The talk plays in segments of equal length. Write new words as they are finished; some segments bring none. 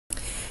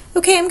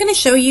Okay, I'm going to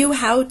show you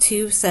how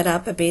to set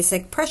up a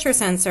basic pressure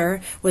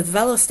sensor with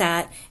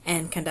Velostat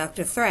and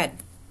conductive thread.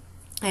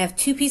 I have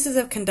two pieces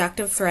of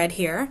conductive thread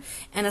here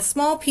and a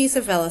small piece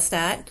of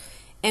Velostat,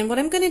 and what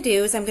I'm going to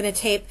do is I'm going to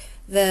tape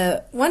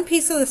the one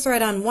piece of the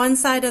thread on one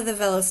side of the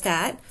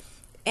Velostat,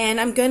 and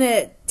I'm going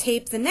to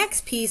tape the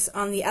next piece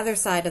on the other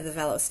side of the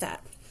Velostat.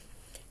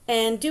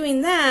 And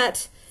doing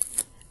that,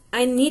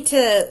 I need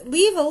to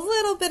leave a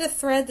little bit of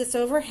thread that's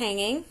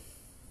overhanging.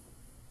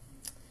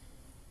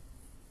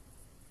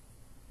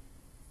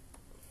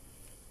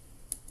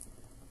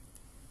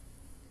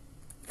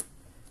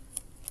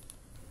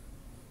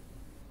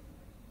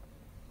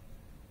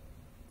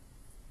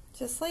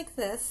 Just like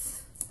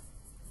this.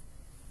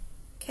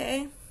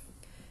 Okay,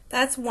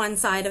 that's one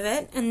side of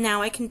it, and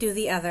now I can do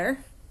the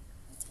other.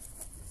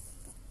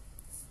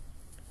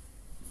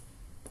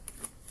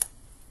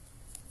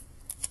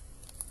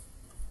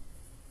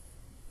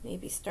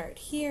 Maybe start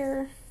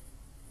here.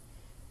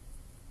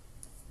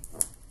 You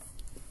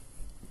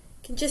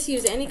can just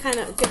use any kind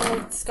of good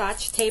old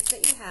Scotch tape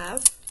that you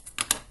have,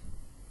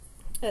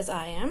 as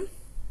I am.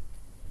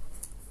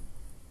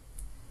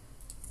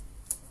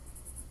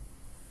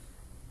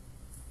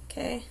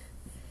 Okay,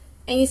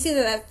 and you see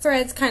that that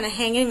thread's kind of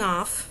hanging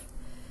off,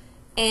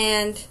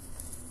 and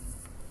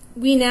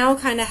we now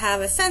kind of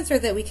have a sensor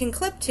that we can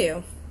clip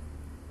to.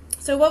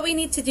 So what we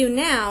need to do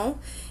now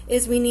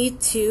is we need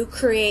to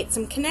create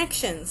some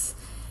connections.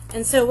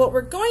 And so what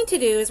we're going to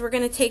do is we're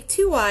going to take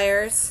two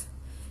wires.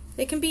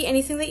 They can be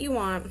anything that you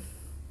want.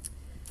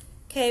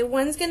 Okay,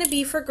 one's going to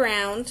be for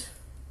ground,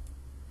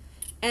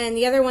 and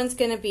the other one's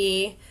going to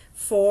be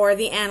for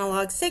the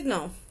analog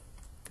signal.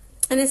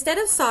 And instead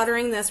of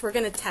soldering this, we're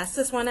going to test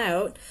this one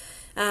out.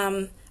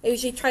 I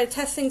usually try to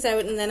test things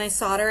out and then I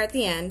solder at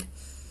the end.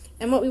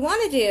 And what we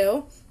want to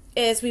do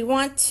is we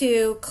want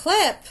to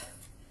clip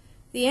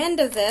the end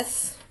of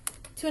this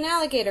to an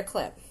alligator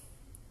clip,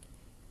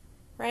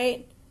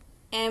 right?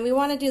 And we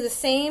want to do the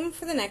same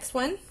for the next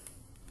one.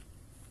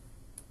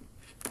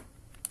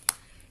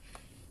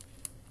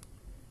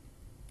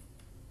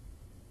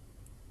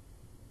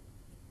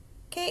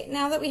 Okay,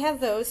 now that we have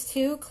those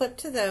two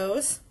clipped to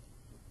those,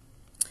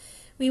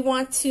 we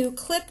want to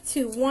clip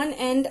to one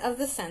end of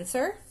the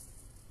sensor,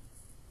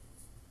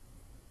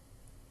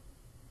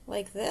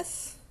 like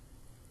this.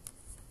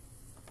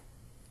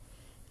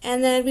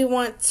 And then we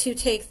want to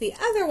take the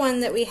other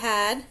one that we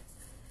had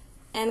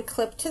and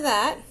clip to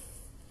that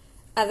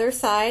other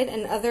side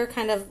and other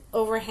kind of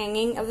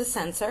overhanging of the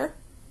sensor.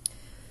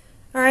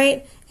 All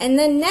right, and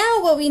then now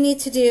what we need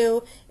to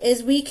do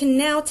is we can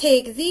now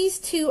take these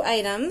two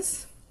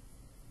items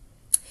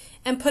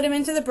and put them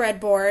into the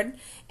breadboard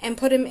and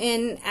put them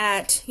in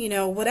at,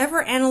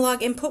 whatever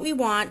analog input we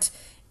want,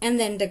 and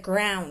then to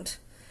ground.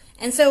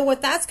 And so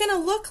what that's going to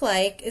look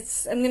like,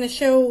 I'm going to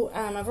show,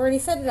 I've already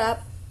set it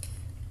up.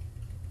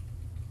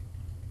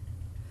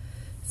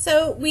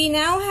 So we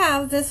now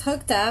have this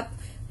hooked up.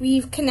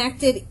 We've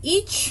connected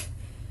each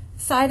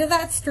side of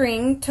that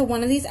string to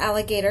one of these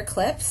alligator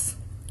clips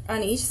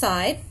on each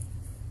side.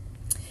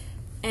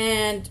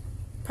 And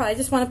probably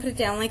just want to put it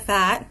down like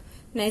that,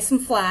 nice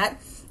and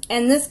flat.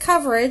 And this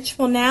coverage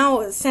will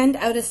now send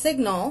out a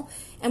signal,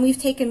 and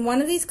we've taken one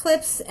of these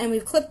clips and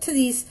we've clipped to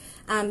these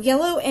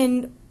yellow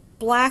and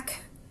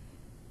black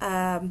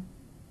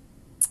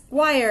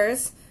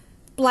wires.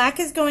 Black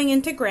is going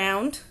into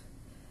ground,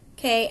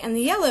 okay, and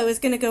the yellow is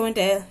going to go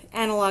into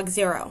analog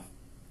 0.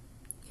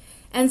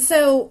 And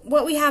so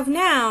what we have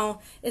now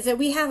is that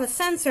we have a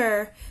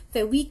sensor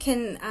that we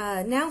can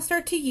now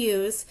start to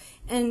use,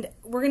 and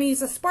we're going to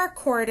use a spark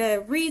core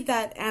to read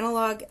that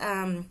analog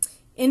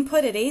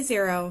input at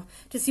A0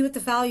 to see what the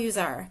values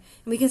are,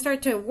 and we can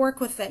start to work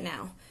with it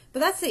now. But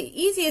that's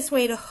the easiest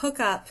way to hook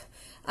up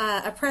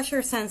a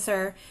pressure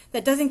sensor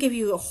that doesn't give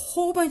you a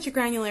whole bunch of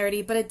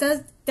granularity, but it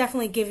does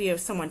definitely give you if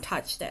someone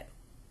touched it.